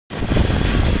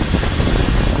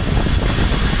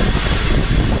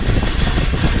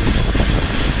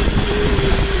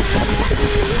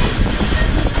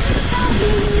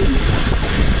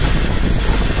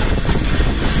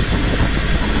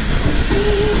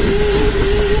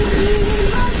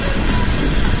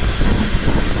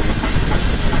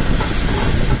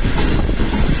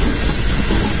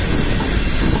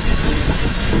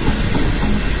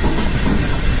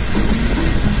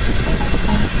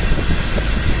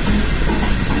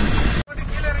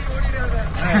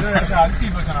அழுத்தி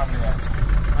போச்சனா அப்படியே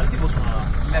அழுத்தி போச்சனா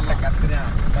இல்ல கத்துறேன்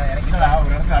எனக்கு இல்ல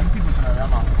ஒரு இடத்துல அழுத்தி போச்சனா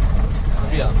ஆமா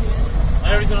அப்படியா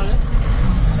நான் எப்படி சொன்னாங்க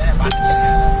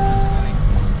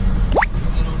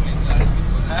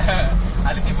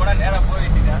அழுத்தி போனா நேரா போய்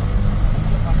வேண்டியதா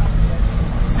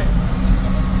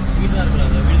வீடு தான்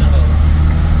இருக்குல்ல வீடு தான்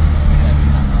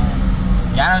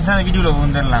யாரை வச்சா அந்த வீட்டுக்குள்ள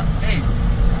போந்துடலாம்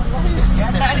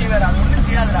நீ வேற அது ஒன்றும்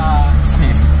செய்யாதுடா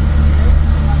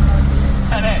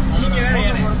நீங்க வேற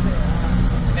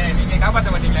நீங்க காப்பாற்ற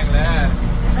மாட்டீங்களா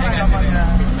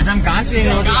காசு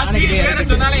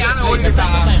சொன்னாலே யானை ஓடிட்டா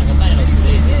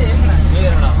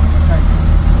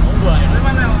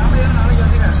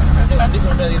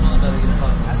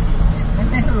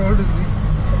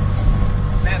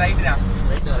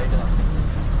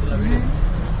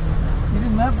இது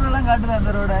மேப்லாம் காட்டுதா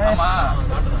அந்த ரோட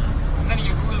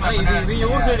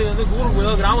ஊர் சைடு வந்து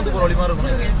ஊருக்கு கிராமத்துக்கு போற வழி மாதிரி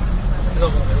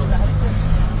இருக்கும்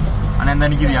ஆனா என்ன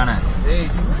நிக்குது யானை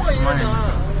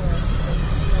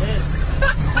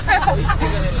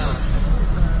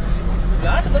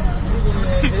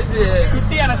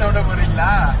குட்டியான சவுண்ட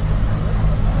போடுறீங்களா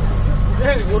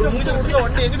ஒரு முடிஞ்ச முடியல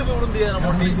ஒண்ணு எங்கிட்டு போய் விழுந்து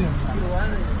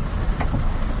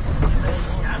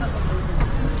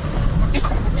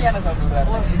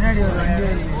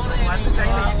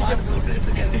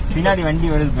பின்னாடி வண்டி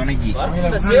வருது துணைக்கு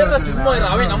சும்மா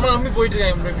நம்மள நம்பி போயிட்டு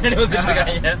இருக்காங்க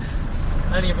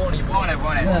நீங்க போனேன்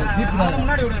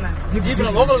முன்னாடி விடுங்க ஜீப்ல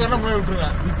லோக்கல் காரனா முன்னாடி விட்டுருங்க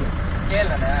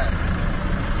கேளல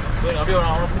அப்படியே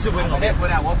அவனை பிடிச்சு போயிருங்க அப்படியே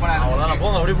போறேன் ஓபனா அவ்வளவுதான்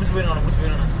போங்க அப்படியே பிடிச்சு போயிருங்க அவனை பிடிச்சு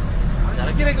போயிருங்க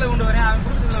சரக்கிரைக்குள்ள கொண்டு வரேன் அவன்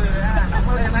பிடிச்சு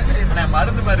நம்மள என்ன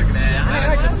மருந்து மாதிரி இருக்குனே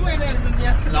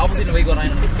ஆப்போசிட் பைக்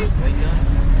வரான்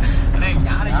அண்ணே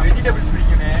யானைக்கு வெஜிடபிள்ஸ்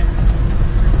பிடிக்குனே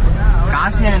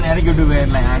காசியா இறக்கி விட்டு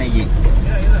போயிடலாம் யானைக்கு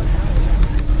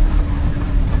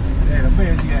ரொம்ப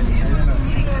யோசிக்காது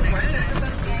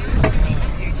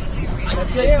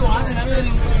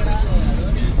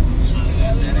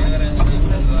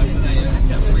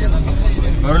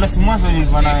ஒரு சும்மா சொல்லி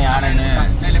போனா யானைன்னு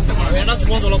வேணா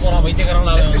சும்மா சொல்ல போறான்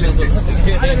வைத்தியக்காரங்களா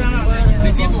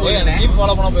ஜீப்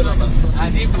ஃபாலோ பண்ண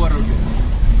போயிடலாம் ஜீப் போற விட்டு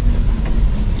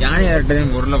யானை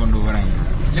யார்கிட்டையும் பொருளை கொண்டு போறாங்க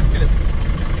லெஃப்ட்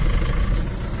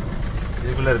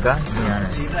இதுக்குள்ள இருக்கா யானை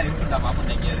இருக்குடா பாப்பா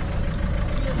எங்கேயாரு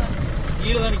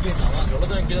கீழே தான் நிற்கிறேன்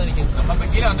கீழே தான் நிற்கிறேன் நம்ம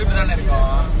கீழே வந்துட்டு தானே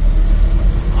இருக்கோம்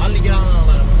ஆள் நிற்கிறாங்க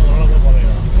ஓரளவு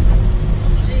போறேன்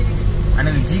ஆனா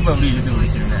இந்த ஜீப் அப்படி இழுத்து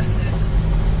முடிச்சிருந்தேன்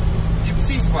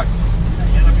ஜிப்சி ஸ்பாட்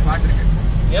ஸ்பாட் இருக்கு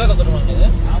ஏழை கத்துட்டு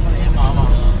ஆமா ஆமா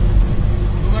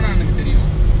இதுதான் எனக்கு தெரியும்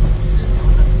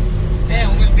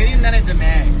உங்களுக்கு தெரியும் தானே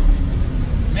சொன்னேன்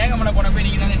மேகமலை போன போய்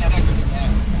நீங்க தானே நிறைய சொன்னீங்க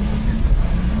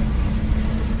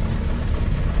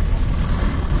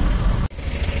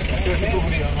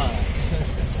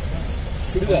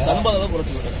தம்பாதான்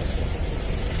குறைச்சு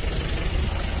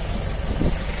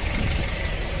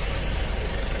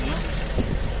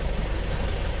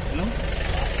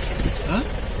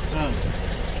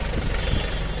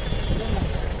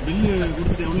பில்லு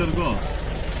கொடுத்துட்டு எவ்வளோ இருக்கோ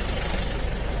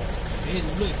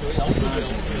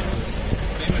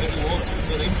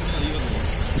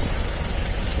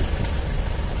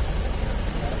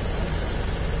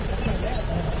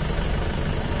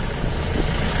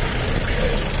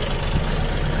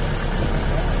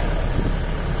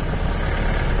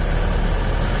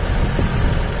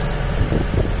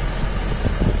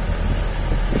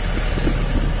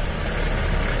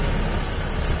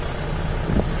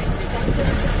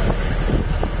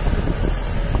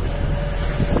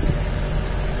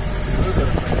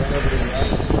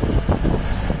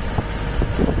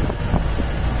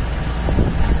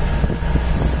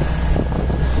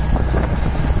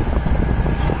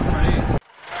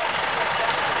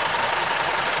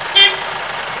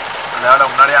அதோட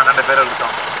முன்னாடியே 12 பேரை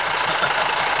விட்டோம்.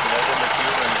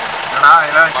 நான்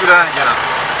எல்லாம் கீழே தான் நிற்கிறேன்.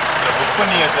 புக்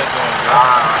பண்ணி வச்சாச்சும்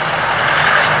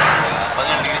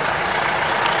 17 டிகிரி செல்சியஸ்.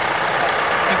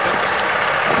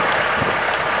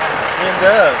 இந்த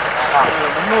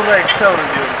 300 ரூபா எக்ஸ்ட்ரா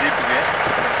வருது ஒரு ஜீப்புக்கு.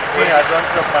 நீங்கள்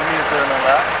அட்வான்ஸாக பண்ணி வச்சதுனால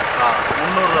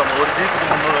 300 ரூபா ஒரு ஜீப்புக்கு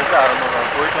 300 வச்சு 600 ரூபா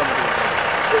போயிட்டு வந்துட்டு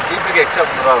ஒரு ஜீப்புக்கு எக்ஸ்ட்ரா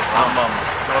 300 ரூபா இருக்கும். ஆமாம் ஆமாம்.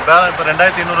 நம்ம பேலன்ஸ் இப்போ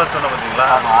 2200 சொன்ன பார்த்தீங்களா,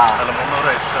 அதில் 300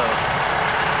 ரூபா எக்ஸ்ட்ரா வரும்.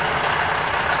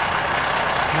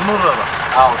 300 ரூபா தான்.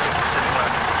 ஓகே சரிங்களா.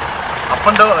 அப்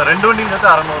அண்ட் டவுன் 2 வண்டியும் சேர்த்து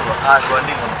 600 ரூபா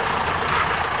வண்டிக்கு வந்து.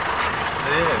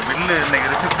 இது பில்லு இன்னைக்கு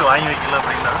ரிசிப்ட் வாங்கி வைக்கல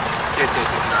அப்படின்னா சரி சரி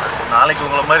சரி நாளைக்கு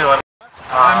உங்களை மாதிரி வர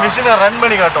மிஷினை ரன்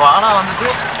பண்ணி காட்டுவோம். ஆனால் வந்துட்டு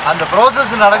அந்த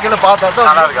ப்ராசஸ் நடக்கல பார்த்தா தான்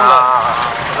நல்லா இருக்கா.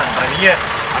 நீங்கள்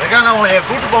அதுக்காக நான் உங்களை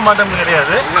கூட்டு போக மாட்டேன்னு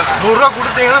கிடையாது. 100 ரூபா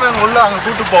கொடுத்தீங்கன்னா நாங்கள் உள்ள அங்கே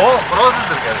கூட்டு போவோம்.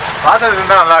 ப்ராசஸ் இருக்காது. ப்ராசஸ்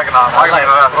இருந்தால் நல்லா இருக்குண்ணா.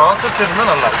 ப்ராசஸ்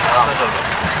இருந்தால் நல்லா இருக்கு. சொல்கிறேன்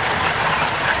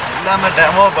எல்லாமே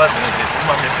டெமோ பார்த்துருந்துச்சு.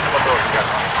 சும்மா மிஷின் மட்டும் ஓட்டி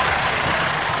காட்டுவோம்.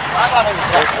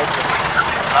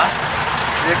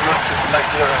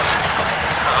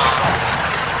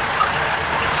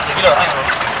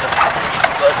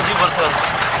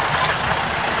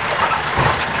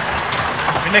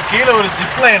 പിന്നെ കീഴே ஒரு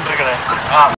ஜிப் லைன் இருக்குடா.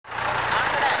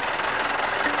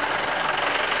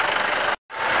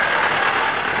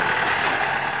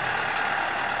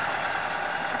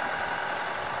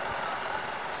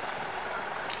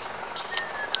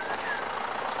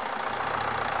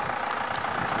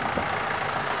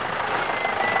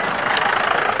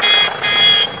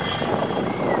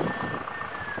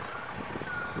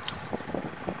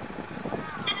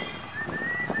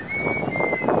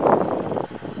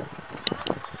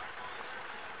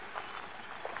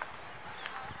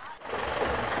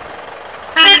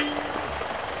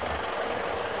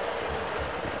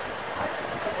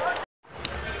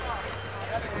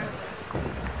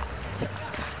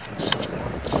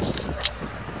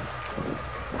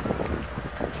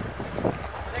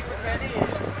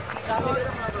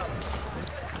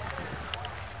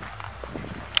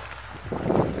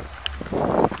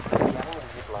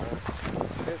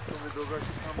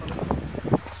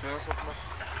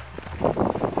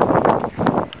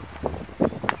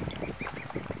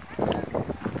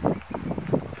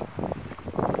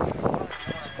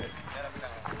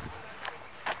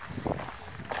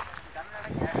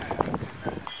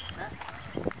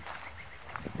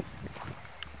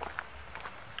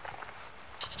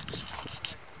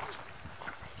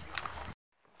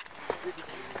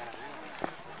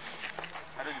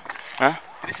 Huh?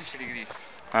 360 degree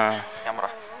camera.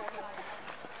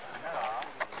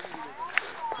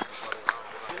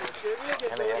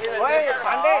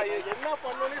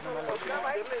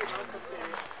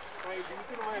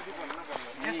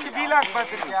 Just vlog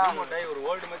பார்த்திருக்கியா? ஒரு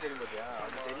ஓல்ட் மாதிரி தெரியும் பாத்தியா?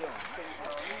 அது தெரியும்.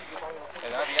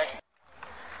 ஏதாவது ரியாக்ஷன்.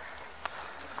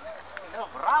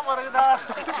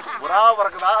 புறா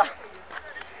பறக்குதா?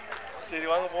 சரி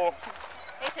வாங்க போவோம்.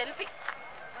 ஏய் செல்ஃபி.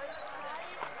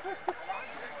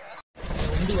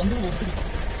 வந்து ஒப்பிடி.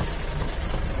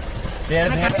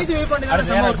 சரி கட்டிட்டு வெயிட்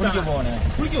பண்ணிட்டு நம்ம குளிக்க போவோனே.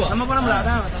 குளிக்கவா? நம்ம பண்ணல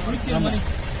அதான் குளிக்கிற மாதிரி.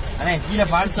 அண்ணே கீழ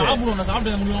ஃபால்ஸ் சாப்பிடுவோம்.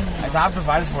 சாப்பிட்டு முடியும். சாப்பிட்டு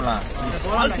ஃபால்ஸ் போலாம்.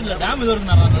 ஃபால்ஸ் இல்ல டேம் ஏதோ இருக்கு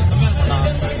நான்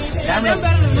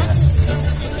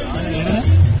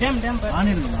டேம் பேர்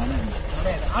ஆனிருங்க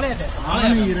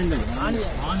ஆனி இரண்டு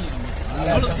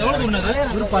எவ்வளவு தூரம் அது?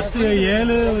 ஒரு 10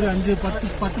 7 ஒரு 5 10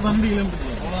 12 கிலோமீட்டர்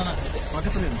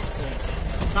பக்கத்துல இருக்கு.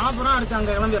 சாப்பிடுறோம் அடுத்து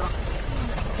அங்க கிளம்பிடுறோம்.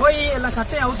 போய் எல்லாம்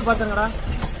சட்டையை அவுத்து பாத்துங்கடா.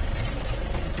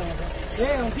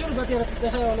 ஏய் டியூன் பத்தி எனக்கு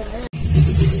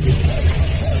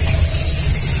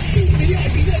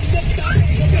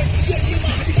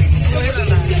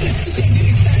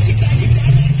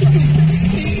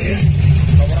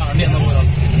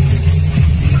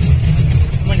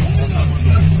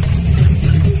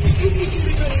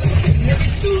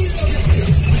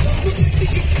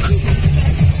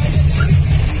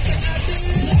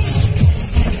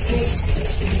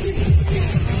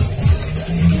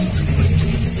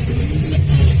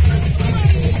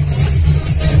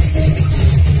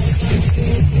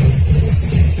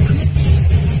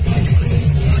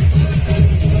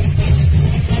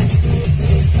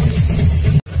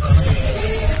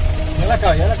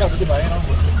ஏலக்காய் பத்தி பயங்கரமா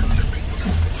போகுது.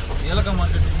 ஏலக்காய்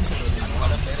மார்க்கெட்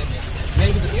பல பேரே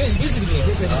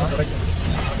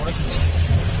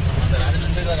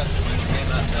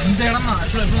இந்த இடம் தான்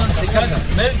ஆக்சுவலாக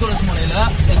மேற்கு தொடர்ச்சி மலையில்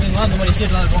எப்படிங்களா இந்த மாதிரி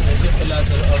எஸ்டேட்லாம் இருக்கும். எல்லா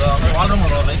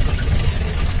வாழ்றவங்க லைஃப்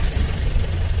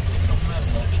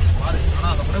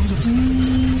ஆனால் அதை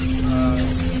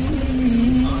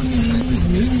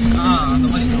அந்த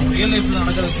மாதிரி ரியல் லைஃப்ல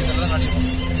நடக்கிற விஷயங்கள்லாம் நடக்கும்.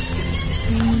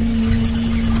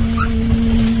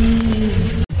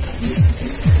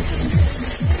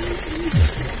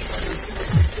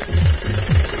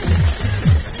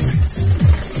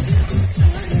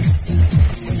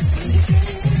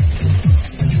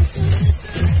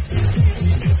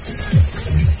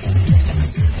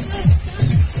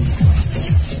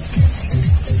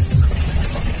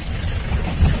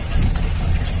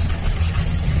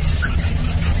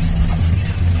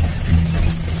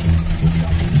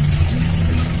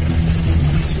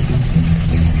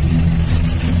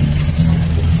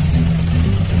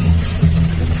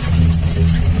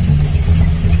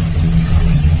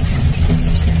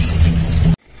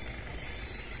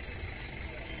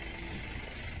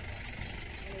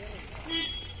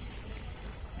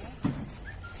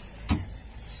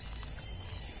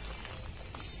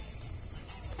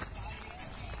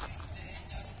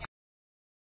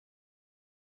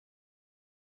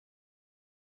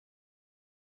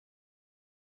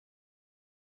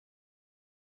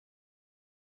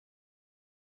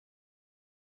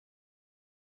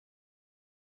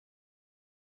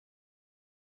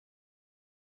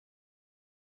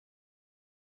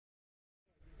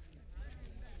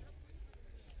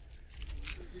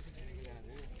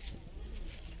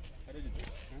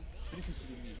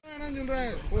 தான்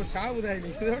சொல்றேன். ஓ சாவுதா நீ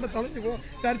இதோட தொலைஞ்சு போ.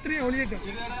 தர்த்திரியும் ஒளியட்டும்.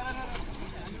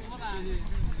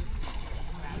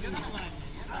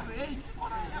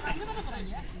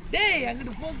 டேய்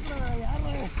அங்கிட்டு போக்குறா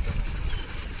யாரோ.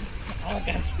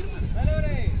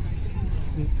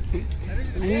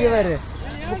 நீங்க பாரு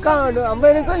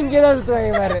 50 நிமிஷம் இங்கே தான்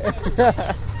சுத்துவாங்க பாரு.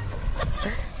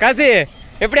 காசி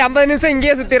எப்படி 50 நிமிஷம்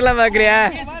இங்கேயே சுத்திரலாம் பாக்குறியா?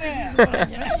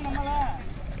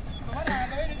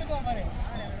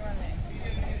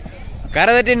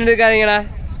 கரை தட்டி நின்றுக்காதீங்கடா.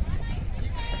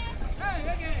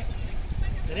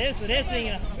 ரேஸ்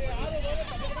வைங்க.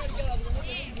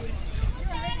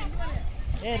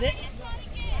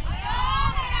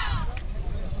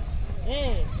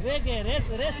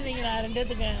 ரேஸ் வைங்கடா 2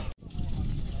 பேத்துக்கு.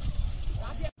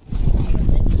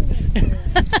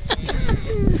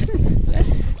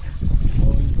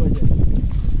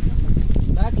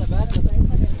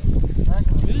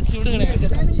 விரிச்சு விடுங்க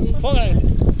போங்க.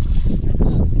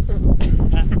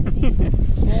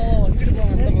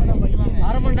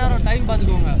 அரை மணி நேரம் டைம்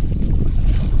பார்த்துக்கோங்க.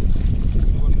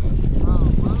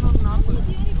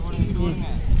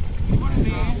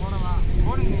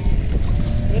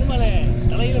 பெருமாளே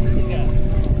தலையில பிடிச்சிருக்க.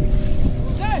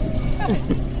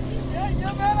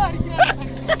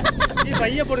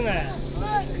 பைய போடுங்க.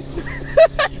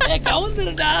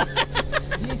 கவுந்துருடா.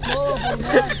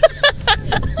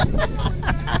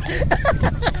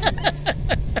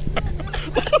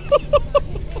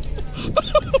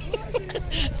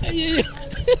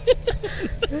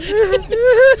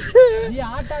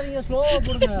 ஆட்டாதீங்க, ஸ்லோவா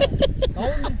போடுங்க.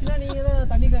 கவுந்துருச்சுன்னா நீங்க தான்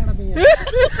தண்ணியில கிடப்பீங்க.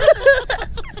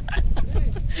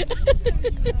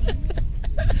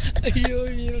 ஐயோ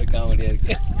வீரோட காமெடியா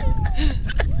இருக்கு.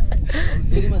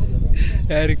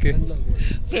 யாருக்கு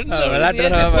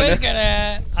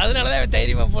அதனாலதான்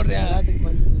தைரியமா போடுறேன்.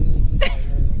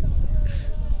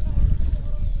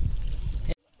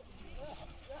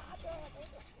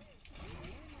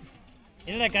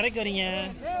 என்ன கரைக்கு வரீங்க?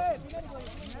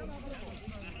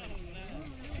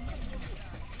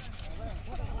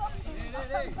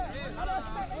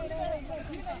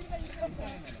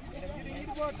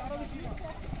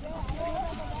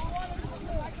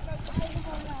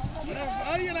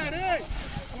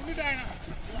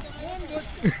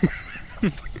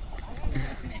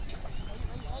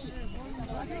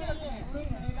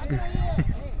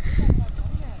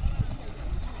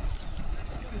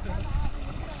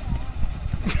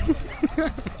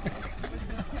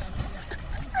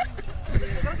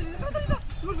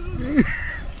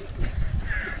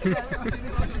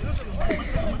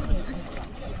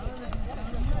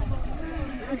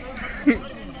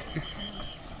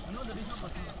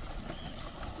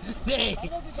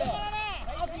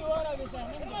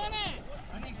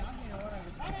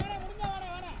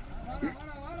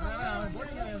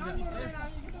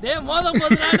 மோத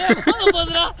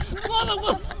போதுரா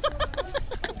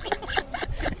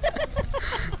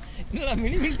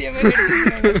மினி மில்ட்டியா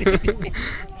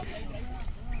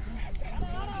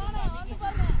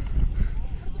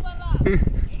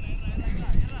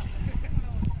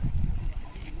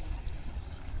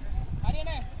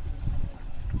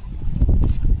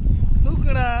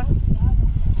தூக்குடா.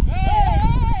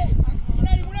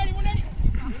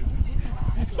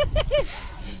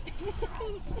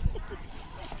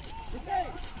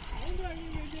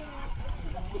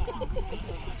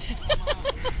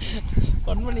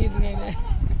 பண்ணிட்டு இருக்காங்க.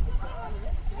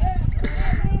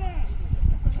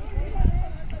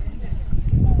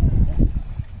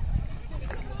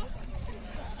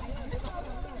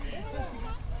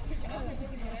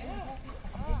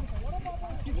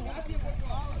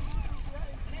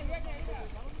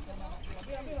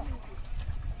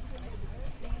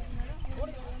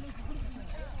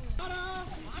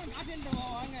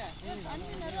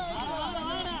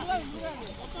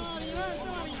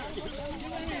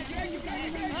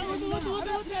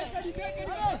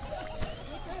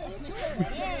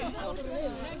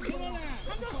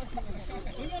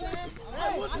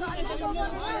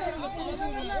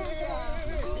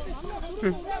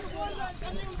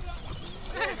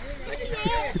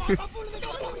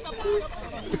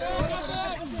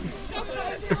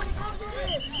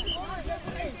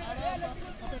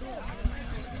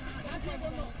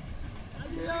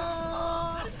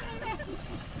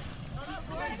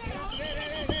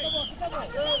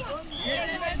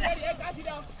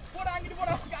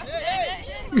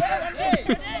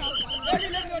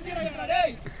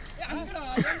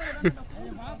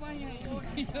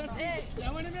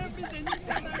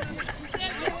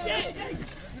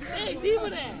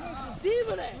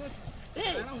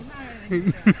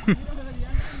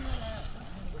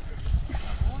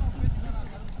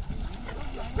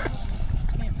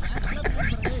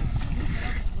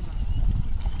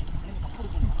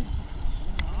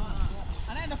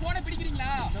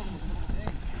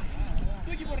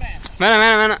 வேணாம்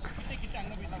வேணாம் வேணாம்.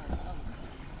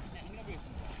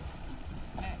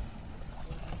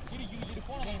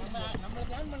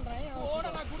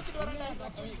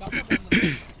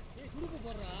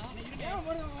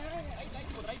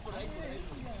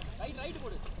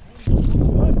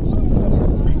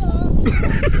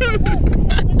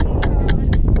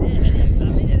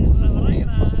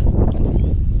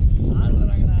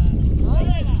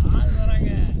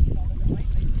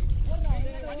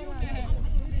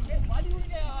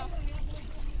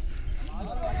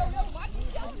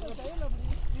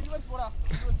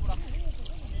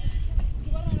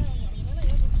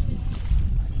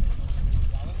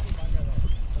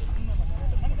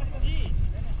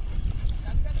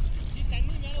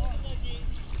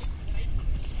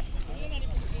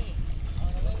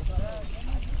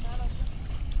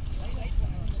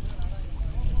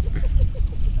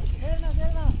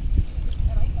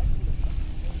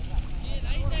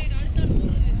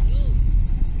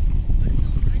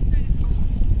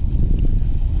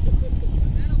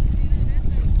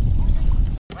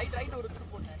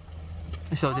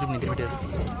 திருப்பி திருப்பிட்டு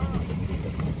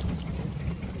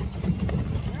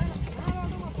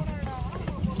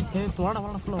வாடா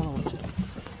வாடா ஃபுல்லாக வாடா முடிச்சு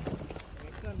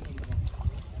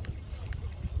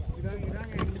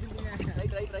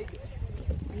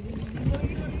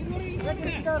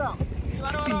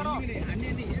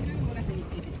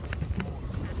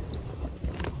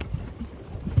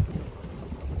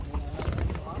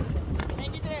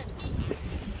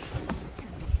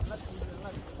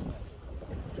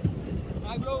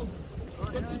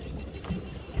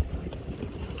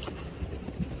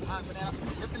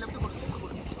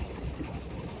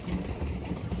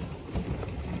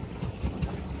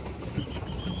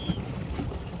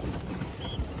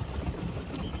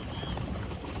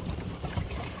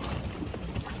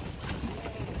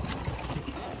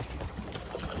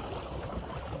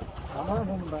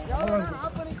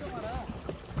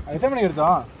எத்தனை மணிக்கு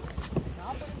எடுத்தோம்?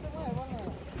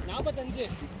 45.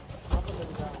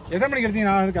 எத்தனை மணிக்கு எடுத்தீங்க?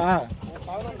 நான் இருக்கா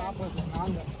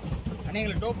 11:40.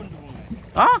 அன்னைக்கு டோப் பண்ணிட்டு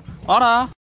போங்க. வாடா.